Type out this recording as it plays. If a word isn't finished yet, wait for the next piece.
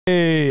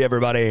Hey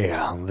everybody,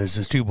 this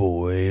is Two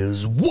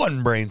Boys,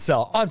 One Brain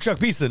Cell. I'm Chuck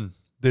Beeson.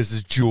 This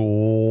is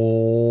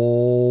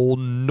Joel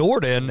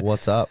Norden.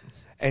 What's up?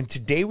 And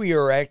today we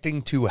are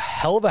acting to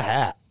Hell of a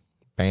Hat.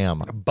 Bam.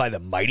 By the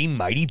mighty,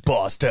 mighty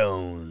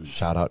Bosstones.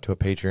 Shout out to a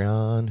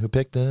Patreon who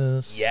picked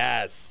this.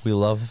 Yes. We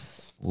love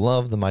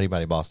the mighty,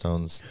 mighty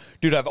Bosstones.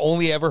 Dude, I've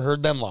only ever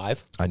heard them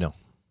live. I know.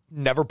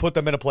 Never put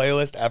them in a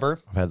playlist ever.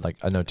 I've had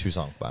I know 2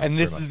 songs by And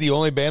this is the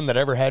only band that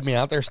ever had me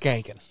out there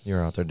skanking. You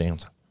were out there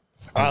dancing.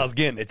 I was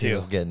getting it too. He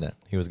was getting it.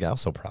 I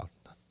was so proud.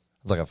 It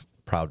was like a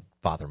proud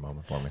father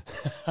moment for me.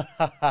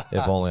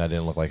 If only I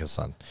didn't look like his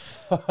son.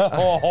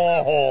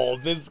 Oh,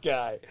 this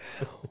guy.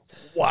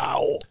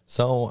 Wow.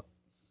 So,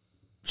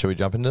 should we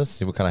jump into this?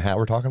 See what kind of hat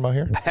we're talking about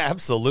here?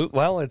 Absolute.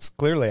 Well, it's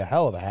clearly a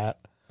hell of a hat.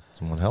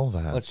 It's one hell of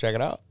a hat. Let's check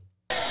it out.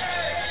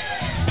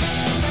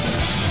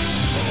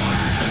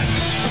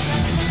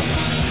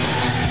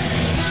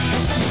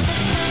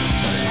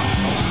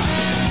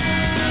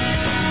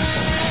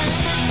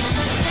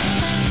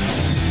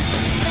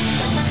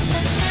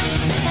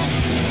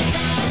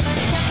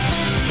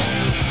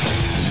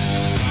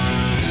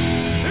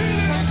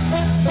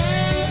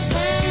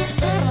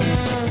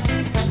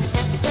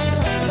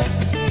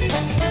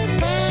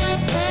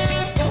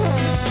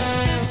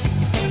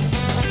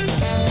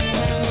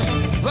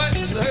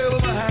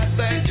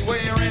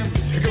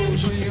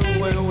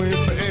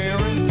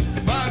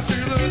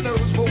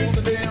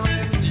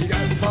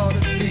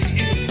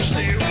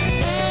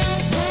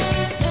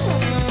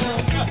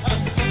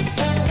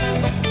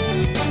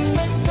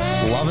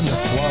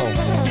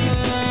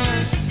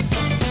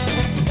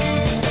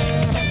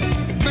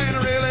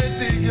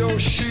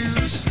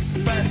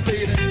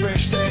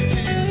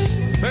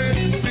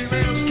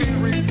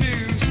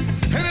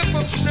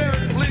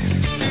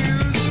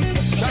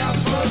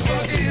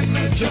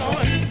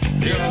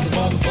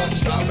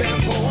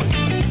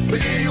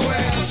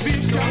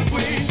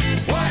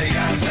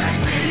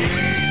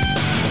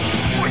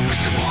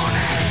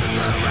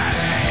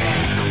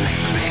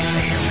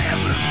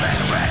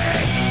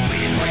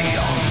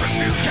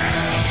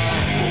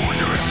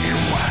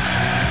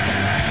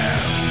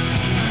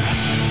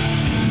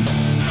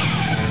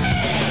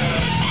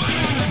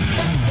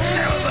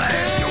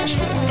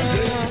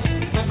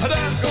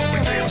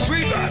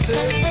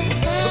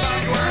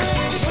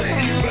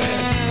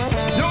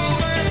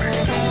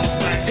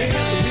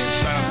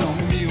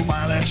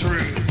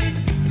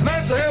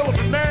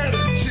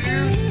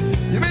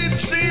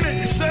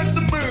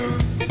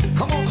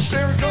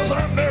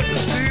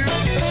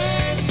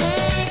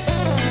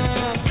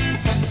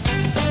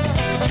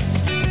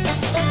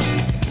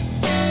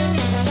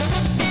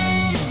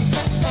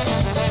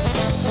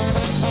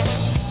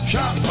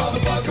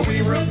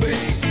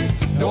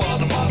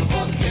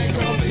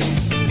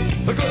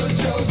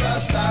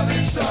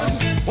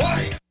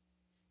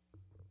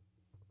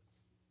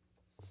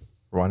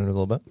 Rewind it a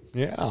little bit.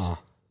 Yeah.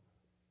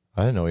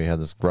 I didn't know he had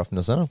this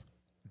gruffness in him.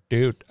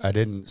 Dude, I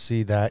didn't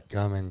see that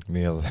coming.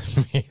 Me either.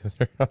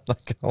 I'm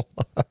not gonna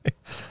lie.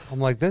 I'm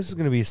like, this is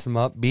going to be some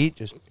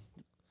upbeat.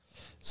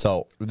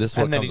 So this is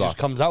what and then comes he just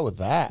off. comes out with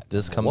that.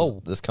 This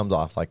comes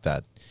off like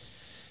that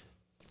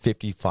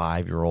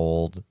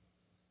 55-year-old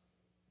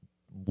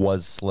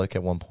was slick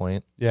at one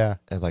point. Yeah.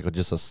 It's like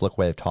just a slick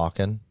way of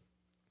talking.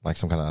 Like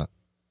some kind of,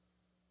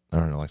 I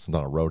don't know, like some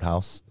kind of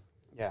roadhouse.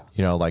 Yeah.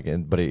 You know, like,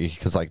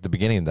 because like the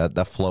beginning,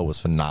 that flow was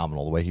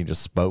phenomenal. The way he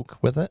just spoke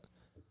with it.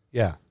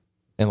 Yeah.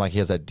 And like he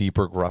has that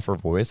deeper, gruffer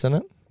voice in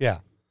it. Yeah.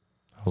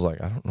 I was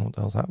like, I don't know what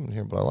the hell's happening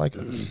here, but I like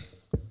it.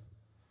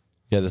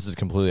 Yeah, this is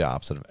completely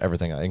opposite of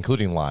everything,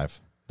 including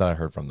live, that I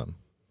heard from them.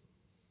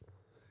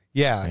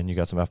 Yeah. And you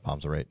got some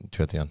F-bombs right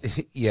too at the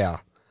end. Yeah.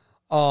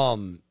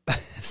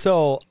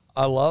 So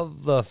I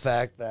love the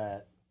fact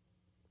that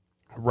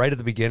right at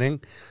the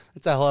beginning,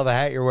 it's a hell of a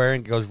hat you're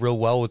wearing. It goes real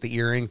well with the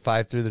earring,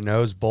 5 through the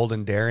nose, bold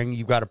and daring.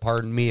 You got to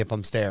pardon me if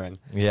I'm staring.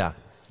 Yeah.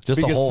 Just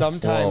because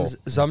the whole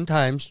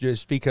sometimes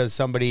just because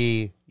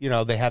somebody, you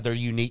know, they have their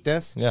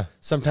uniqueness. Yeah.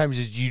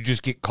 Sometimes you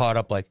just get caught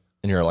up like,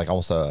 and you're like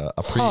almost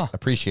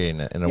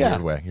appreciating it in a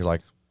weird way. You're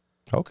like,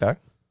 okay.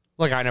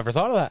 Like, I never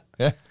thought of that.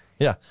 Yeah.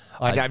 Yeah.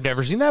 I've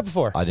never seen that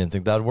before. I didn't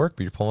think that would work,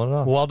 but you're pulling it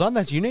off. Well done.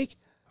 That's unique.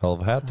 Hell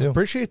of a hat too.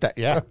 Appreciate that.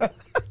 Yeah.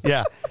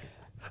 Yeah.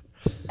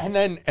 And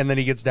then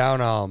he gets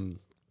down,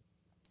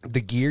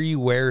 the gear you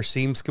wear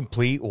seems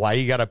complete. Why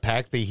you got to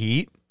pack the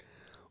heat?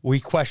 We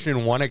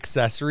question one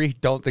accessory.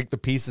 Don't think the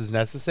piece is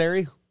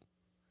necessary.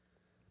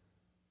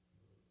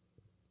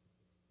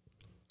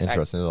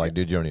 Interesting. They're like,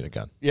 dude, you don't need a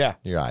gun. Yeah.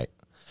 You're right.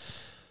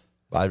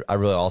 I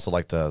really also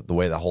like the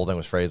way that whole thing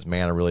was phrased.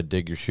 Man, I really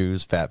dig your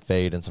shoes, fat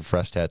fade, and some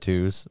fresh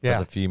tattoos. Yeah.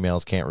 That the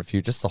females can't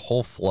refute. Just the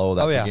whole flow of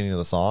that beginning of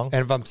the song.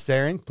 And if I'm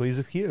staring, please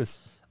excuse.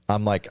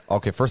 I'm like,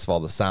 okay, first of all,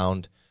 the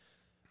sound.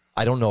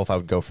 I don't know if I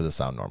would go for the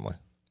sound normally.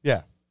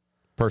 Yeah.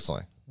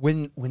 Personally.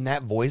 When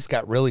that voice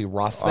got really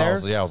rough there,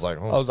 I was like,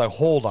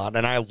 hold on,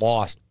 and I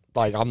lost.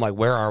 Like, I'm like,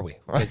 where are we?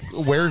 Like,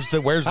 where's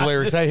the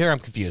lyrics at here? I'm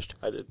confused.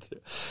 I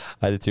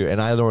did too.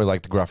 And I don't really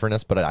like the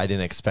grufferness, but I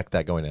didn't expect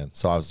that going in.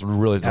 So I was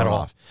really thrown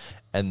off.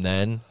 And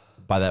then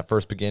by that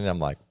first beginning, I'm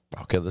like,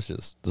 Okay, this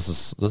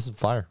is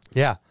fire.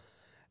 Yeah.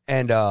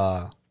 And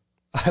I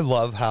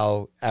love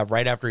how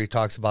right after he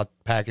talks about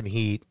packing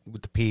heat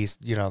with the piece,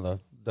 you know,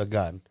 the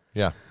gun.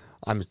 Yeah.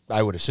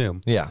 I would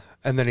assume. Yeah.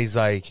 And then he's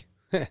like,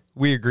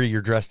 we agree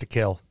you're dressed to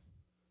kill.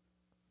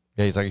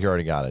 Yeah, he's like, you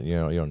already got it. You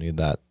know, you don't need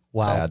that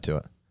to add to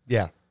it.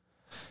 Yeah.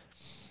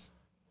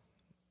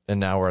 And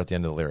now we're at the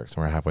end of the lyrics,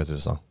 and we're halfway through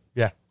the song.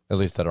 Yeah. At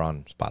least that are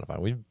on Spotify.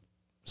 We've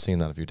seen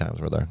that a few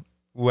times. We're there.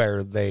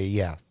 Where they,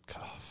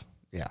 Cut off.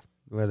 Yeah.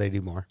 Where they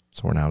do more.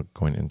 So we're now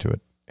going into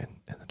it in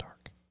the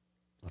dark.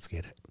 Let's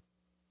get it.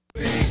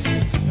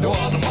 No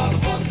other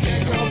motherfuckers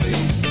can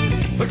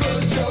compete. The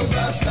good shows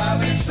our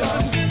styling,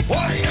 son.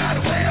 Why you gotta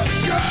wear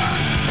the gun?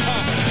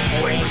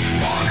 We was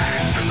born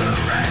into the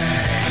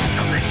rain.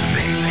 Nothing to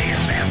be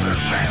is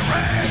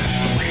necessary.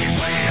 We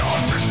play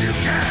on first you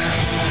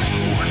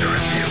can. Wonder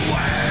if you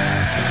will.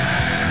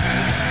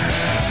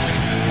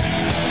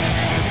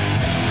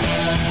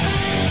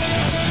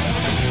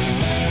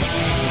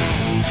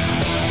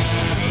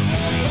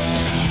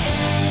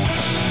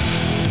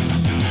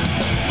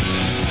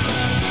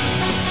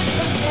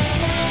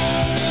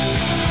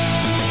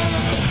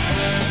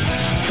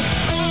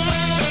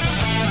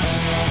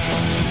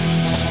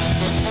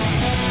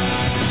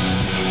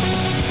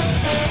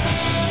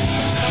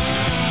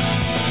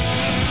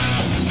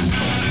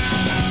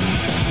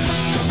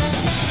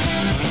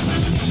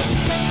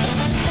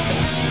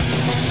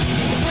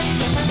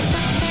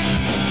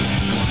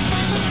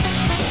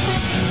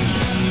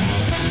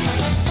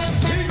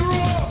 He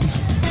grew up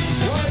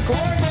like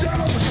right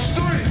down the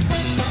street.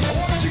 I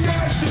want you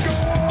guys to go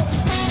off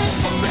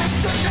for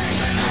Mr.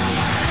 Nathan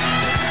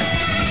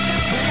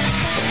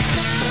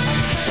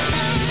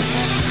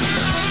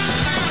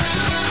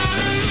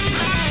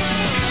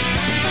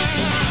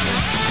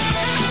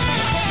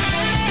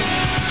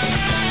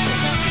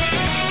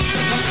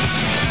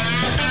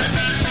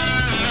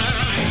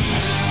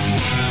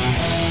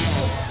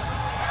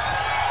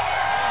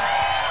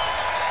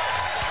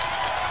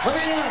Let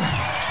me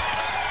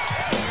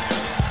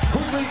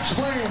quickly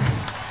explain.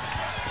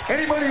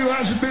 Anybody who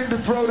hasn't been to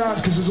Throwdowns,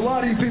 because there's a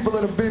lot of you people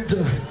that have been to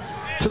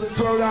the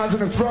Throwdowns and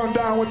have thrown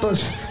down with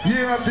us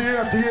year after year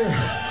after year.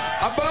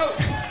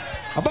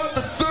 About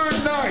the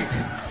third night,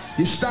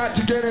 you start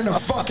to get in a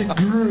fucking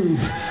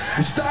groove.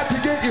 You start to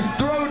get your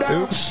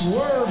Throwdown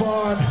swerve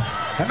on,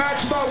 and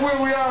that's about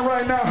where we are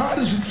right now. How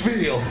does it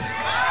feel?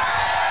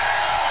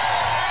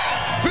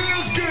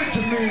 Feels good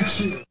to meet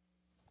you.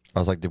 I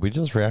was like, did we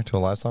just react to a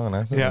live song on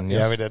accident? Yeah, And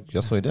yeah, we did.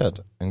 Yes, we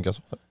did. And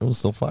guess what? It was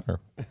still fire.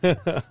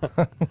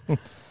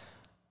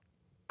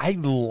 I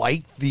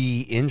like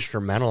the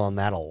instrumental on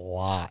that a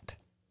lot.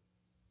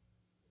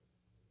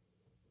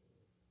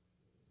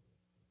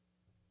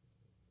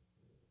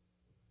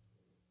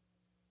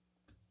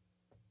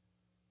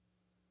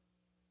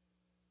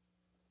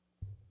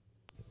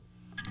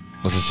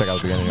 Let's just check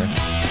out the beginning here.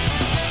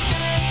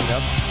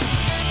 Yep.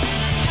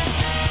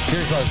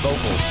 Curious about his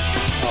vocals.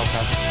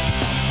 Okay.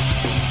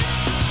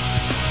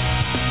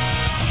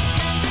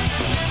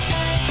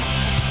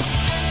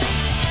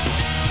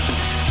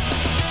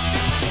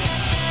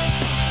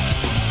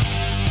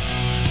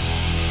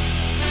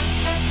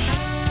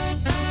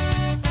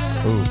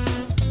 Ooh.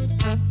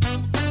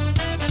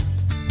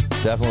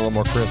 Definitely a little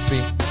more crispy.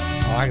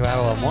 I like that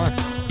a lot more.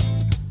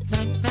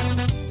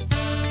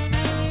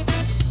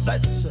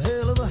 That's a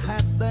hell of a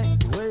hat that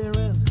you're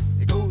wearing.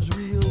 It goes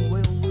real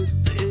well with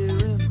the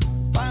earring.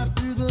 Five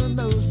through the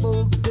nose,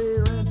 bold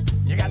daring.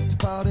 You got to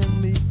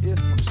pardon me if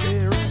I'm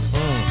staring.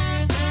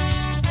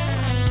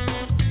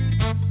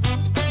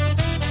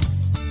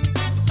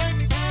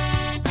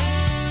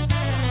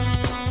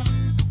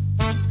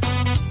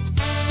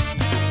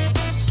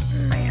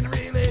 Man, I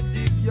really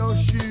dig your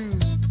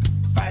shoes.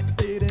 Fat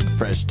fit and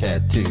Fresh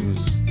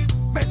tattoos.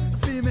 Bet the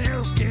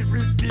females can't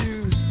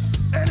refuse.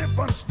 And if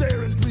I'm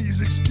staring,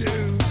 please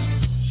excuse.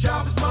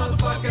 Sharpest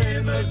motherfucker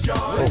in the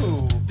joint.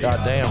 Ooh,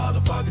 goddamn.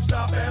 Motherfucker,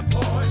 stop and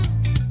point.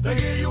 The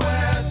gear you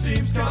wear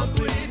seems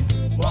complete.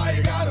 Why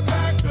you gotta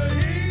pack the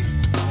heat?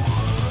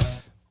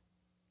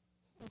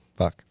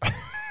 Fuck.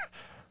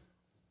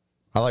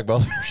 I like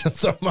both versions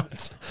so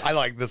much. I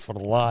like this one a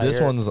lot. This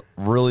here. one's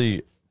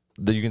really,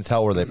 you can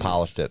tell where they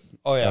polished it.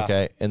 Oh, yeah.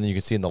 Okay. And then you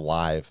can see in the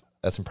live.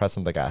 That's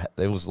impressive.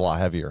 It was a lot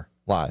heavier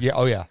live. Yeah.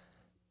 Oh, yeah.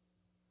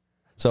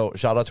 So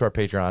shout out to our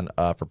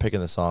Patreon for picking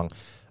this song.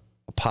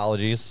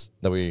 Apologies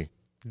that we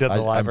Did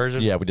the live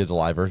version? Yeah, we did the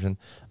live version.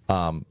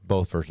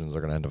 Both versions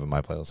are going to end up in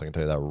my playlist. I can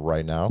tell you that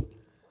right now.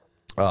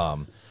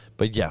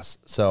 But yes,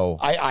 so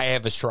I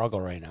have a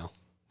struggle right now.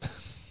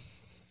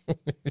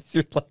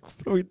 you're like, what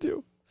do we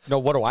do? No,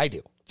 what do I do?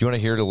 Do you want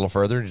to hear it a little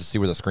further? Just see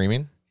where the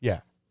screaming?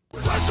 Yeah.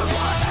 Question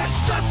what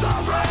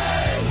accessory.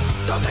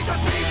 Don't think that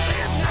peace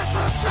is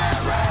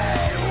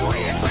necessary. We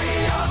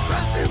agree on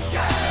trust to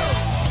go.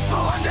 I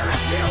wonder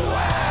if you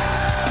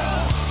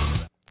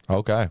will.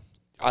 Okay.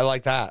 I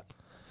like that.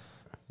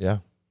 Yeah.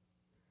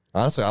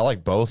 Honestly, I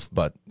like both,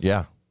 but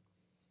yeah.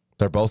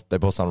 They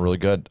both sound really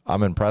good.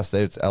 I'm impressed.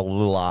 It's a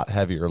lot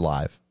heavier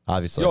live,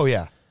 obviously. Oh,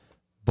 yeah.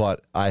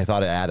 But I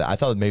thought I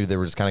thought maybe they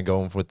were just kind of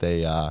going with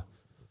a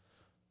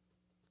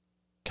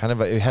kind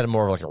of, it had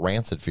more of like a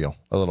Rancid feel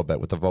a little bit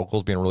with the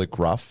vocals being really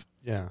gruff.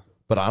 Yeah.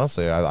 But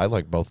honestly, I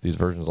like both of these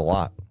versions a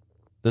lot.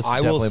 This is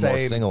definitely more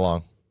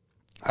sing-along.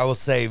 I will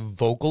say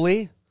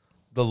vocally,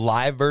 the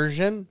live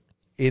version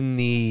in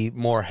the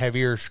more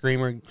heavier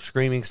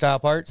screaming style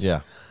parts. Yeah.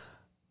 A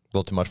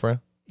little too much for you?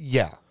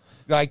 Yeah.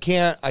 I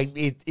can't,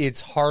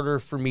 it's harder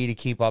for me to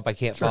keep up. I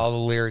can't follow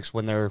the lyrics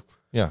when they're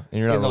and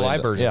you're not in the really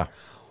live version. Yeah.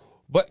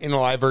 But in the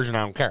live version,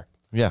 I don't care.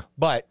 Yeah.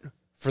 But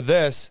for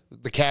this,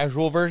 the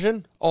casual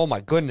version, oh my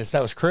goodness,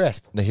 that was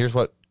crisp. Now here's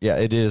what,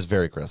 it is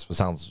very crisp. It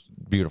sounds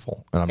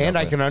beautiful. And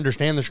I can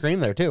understand the scream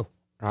there too.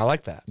 I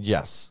like that.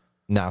 Yes.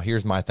 Now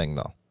here's my thing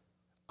though.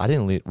 I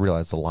didn't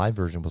realize the live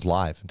version was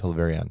live until the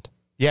very end.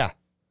 Yeah.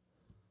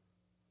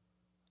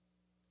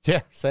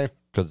 Yeah, same.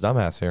 Because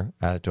dumbass here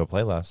added to a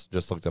playlist,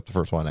 just looked up the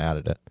first one,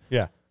 added it.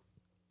 Yeah.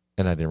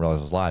 And I didn't realize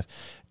it was live.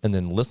 And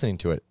then listening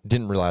to it,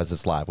 didn't realize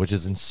it's live, which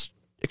is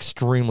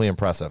extremely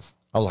impressive.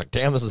 I was like,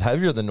 damn, this is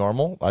heavier than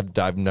normal.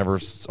 I've never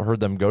heard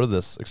them go to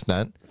this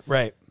extent.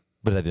 Right.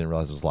 But I didn't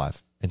realize it was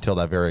live until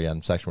that very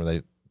end section where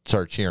they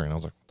started cheering. I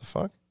was like, the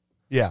fuck?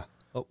 Yeah.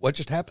 What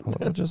just happened?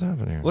 What just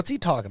happened here? What's he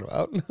talking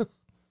about?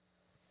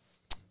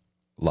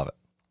 Love it.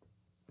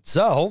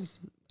 So,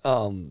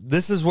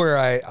 this is where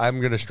I'm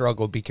going to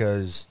struggle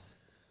because,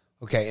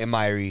 okay,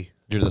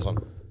 You're this one?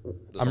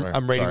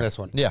 I'm rating this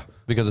one. Yeah,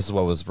 because this is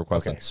what was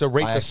requested. Okay, so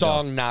rate the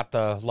song, not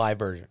the live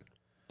version.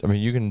 I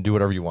mean, you can do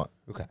whatever you want.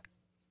 Okay.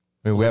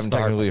 I mean, we haven't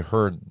technically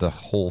heard the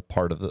whole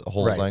part of the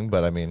whole thing,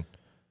 but I mean,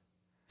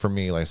 for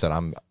me, like I said,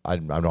 I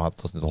don't have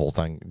to listen to the whole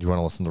thing. Do you want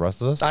to listen to the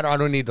rest of this? I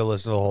don't need to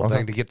listen to the whole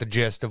thing to get the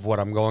gist of what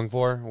I'm going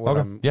for. What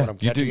I'm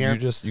catching here.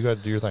 You got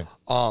to do your thing.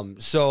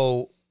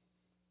 So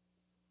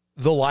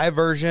the live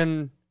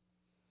version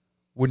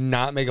would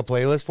not make a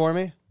playlist for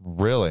me.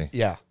 Really?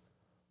 Yeah.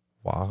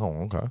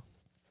 Wow. Okay.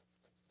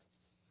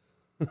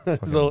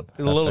 It's a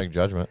little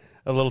judgment.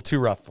 A little too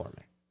rough for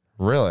me.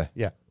 Really?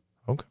 Yeah.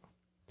 Okay.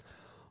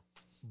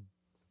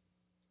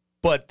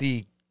 But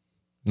the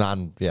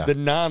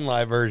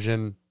non-live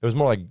version, it was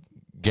more like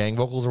gang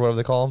vocals or whatever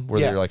they call them,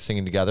 where they're like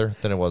singing together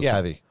than it was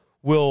heavy.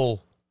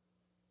 Will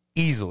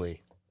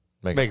easily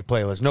make a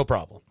playlist, no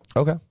problem.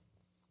 Okay.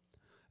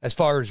 As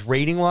far as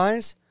rating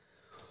wise,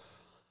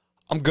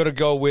 I'm gonna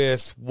go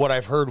with what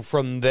I've heard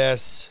from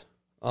this,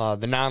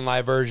 the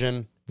non-live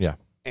version. Yeah.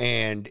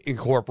 And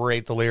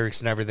incorporate the lyrics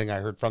and everything I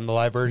heard from the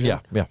live version. Yeah.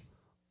 Yeah.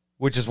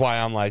 Which is why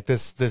I'm like,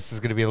 this is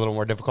gonna be a little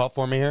more difficult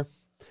for me here.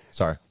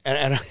 Sorry.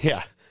 And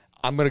yeah,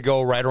 I'm going to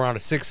go right around a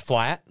 6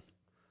 flat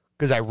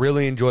because I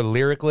really enjoy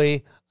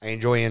lyrically. I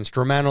enjoy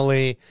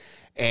instrumentally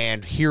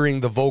and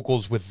hearing the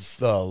vocals with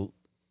the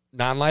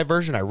non-live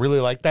version. I really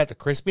like that, the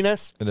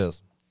crispiness. It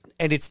is.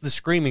 And it's the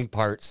screaming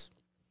parts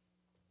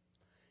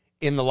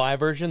in the live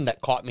version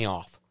that caught me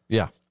off.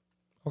 Yeah.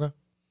 Okay.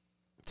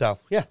 So,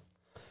 yeah,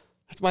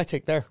 that's my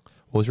take there.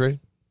 What was your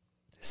rating?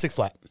 6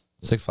 flat.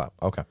 6 flat.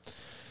 Okay.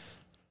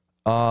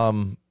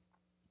 Wow.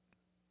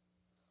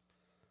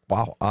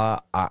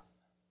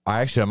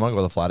 I'm gonna go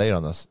with a flat 8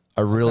 on this.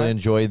 I really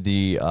enjoyed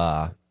the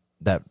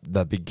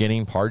that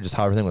beginning part, just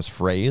how everything was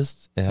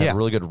phrased. It had a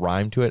really good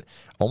rhyme to it.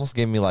 Almost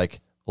gave me like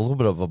a little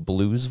bit of a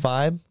blues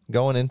vibe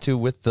going into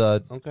with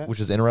the which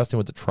is interesting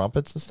with the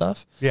trumpets and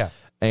stuff. Yeah.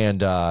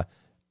 And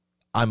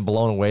I'm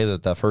blown away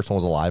that the first one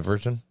was a live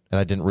version, and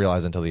I didn't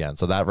realize until the end.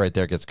 So that right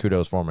there gets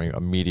kudos for me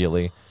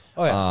immediately.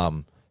 Oh yeah.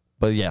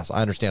 But yes,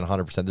 I understand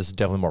 100%. This is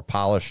definitely more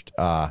polished.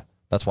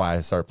 That's why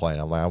I started playing.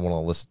 I'm like, I want to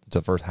listen to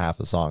the first half of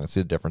the song and see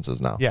the differences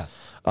now. Yeah.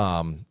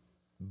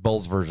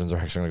 Both versions are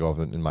actually going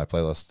to go in my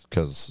playlist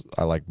because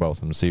I like both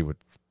of them to see what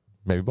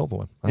maybe both will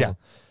win. Yeah.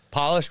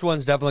 Polished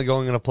one's definitely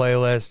going in a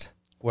playlist,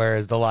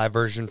 whereas the live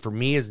version for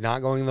me is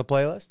not going in the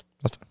playlist.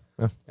 That's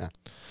fine. Yeah.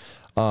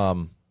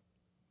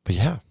 But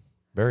yeah,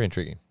 very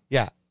intriguing.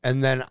 Yeah.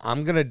 And then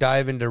I'm going to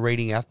dive into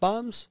rating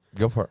F-bombs.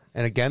 Go for it.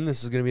 And again,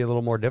 this is going to be a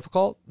little more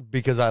difficult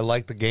because I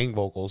like the gang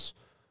vocals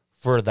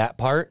for that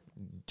part.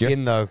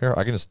 Yeah. Here,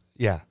 I can just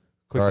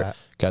click that.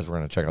 Guys, we're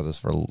going to check out this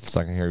for a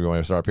second here. You want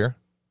me to start up here?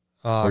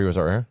 Or you want to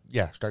start right here?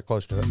 Yeah, start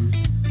close to it.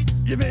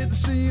 You made the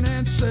scene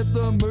and set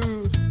the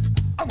mood.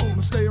 I'm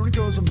only staring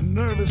because I'm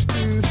nervous,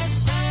 dude.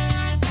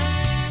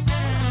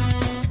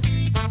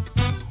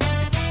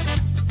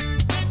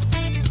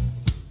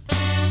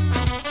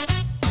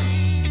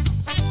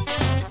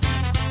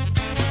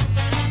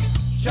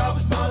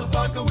 Sharpest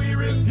motherfucker we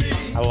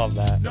repeat. I love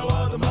that. No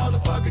other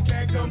motherfucker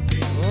can compete.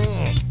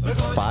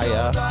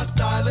 Fire.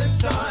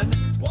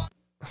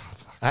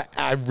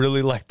 I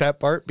really like that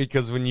part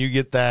because when you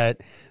get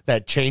that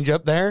change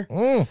up there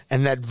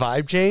and that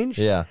vibe change,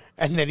 and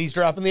then he's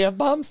dropping the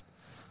F-bombs,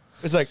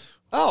 it's like,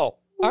 oh,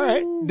 all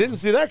right, didn't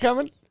see that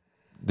coming.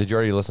 Did you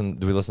already listen?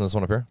 Did we listen to this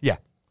one up here? Yeah.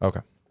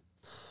 Okay.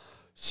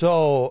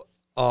 So,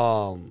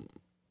 I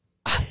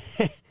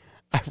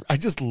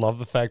just love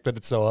the fact that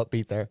it's so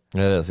upbeat there. It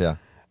is, yeah.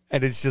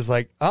 And it's just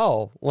like,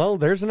 oh, well,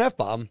 there's an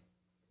F-bomb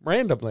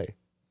randomly.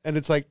 And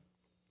it's like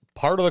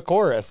part of the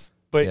chorus,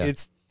 but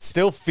it's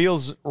still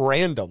feels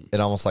random. It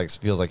almost like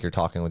feels like you're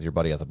talking with your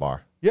buddy at the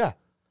bar. Yeah.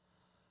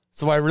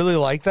 So I really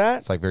like that.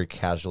 It's like very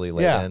casually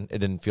laid in. It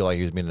didn't feel like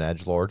he was being an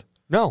edgelord.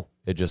 No.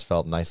 It just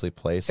felt nicely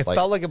placed. It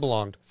felt like it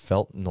belonged.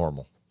 Felt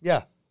normal.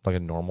 Yeah. Like a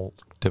normal,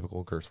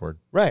 typical curse word.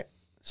 Right.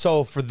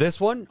 So for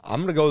this one, I'm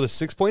going to go with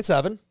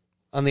 6.7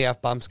 on the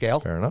F-bomb scale.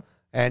 Fair enough.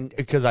 And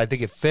because I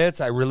think it fits,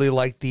 I really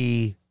like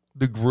the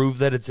groove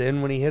that it's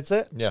in when he hits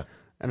it. Yeah.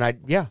 And I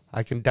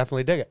can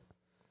definitely dig it.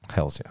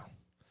 Hells yeah.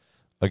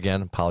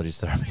 Again, apologies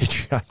to our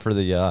Patreon for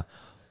the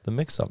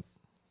mix-up.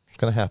 It's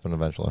going to happen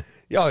eventually.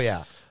 Oh,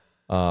 yeah.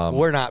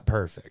 We're not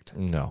perfect.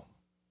 No.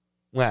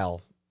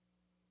 Well,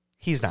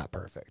 he's not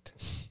perfect.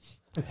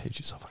 I hate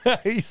you so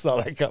much. You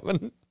saw that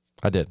coming.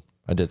 I did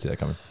see that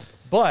coming.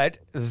 But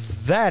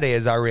that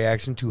is our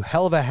reaction to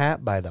Hell of a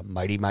Hat by the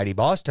Mighty Mighty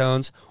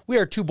Bosstones. We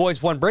are two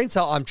boys, one brain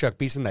cell. I'm Chuck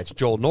Beeson. That's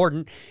Joel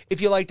Norton.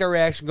 If you liked our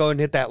reaction, go and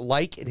hit that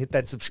like and hit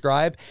that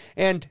subscribe.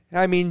 And,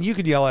 I mean, you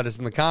can yell at us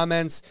in the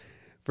comments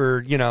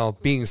for,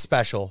 being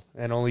special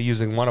and only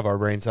using one of our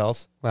brain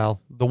cells. Well,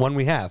 the one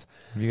we have.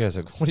 You guys,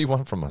 what do you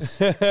want from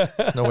us?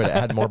 No way to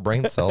add more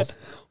brain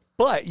cells.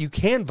 But you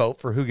can vote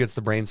for who gets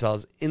the brain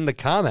cells in the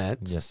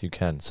comments. Yes, you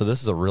can. So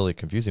this is a really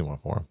confusing one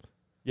for him.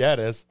 Yeah, it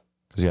is.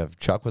 Because you have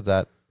Chuck with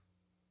that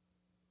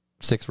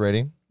 6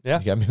 rating. Yeah.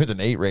 You got me with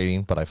an 8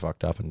 rating, but I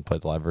fucked up and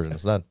played the live version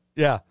instead.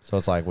 Yeah. So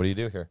it's like, what do you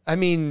do here? I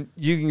mean,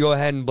 you can go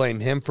ahead and blame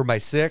him for my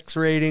 6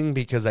 rating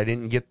because I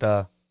didn't get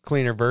the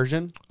cleaner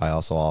version. I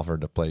also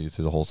offered to play you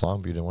through the whole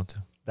song, but you didn't want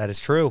to. That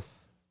is true.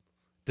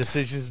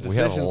 Decisions. We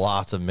have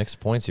lots of mixed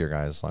points here,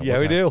 guys. Like, yeah,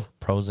 we do.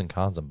 Pros and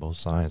cons on both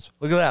sides.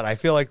 Look at that. I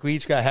feel like we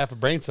each got half a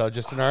brain cell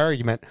just in our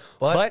argument.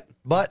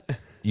 But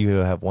you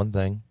have one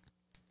thing,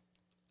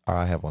 or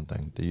I have one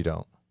thing that you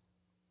don't.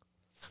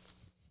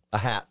 A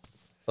hat.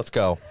 Let's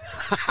go.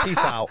 Peace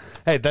out.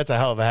 Hey, that's a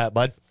hell of a hat,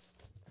 bud.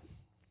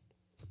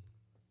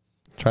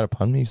 Try to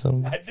pun me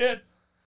some. I did.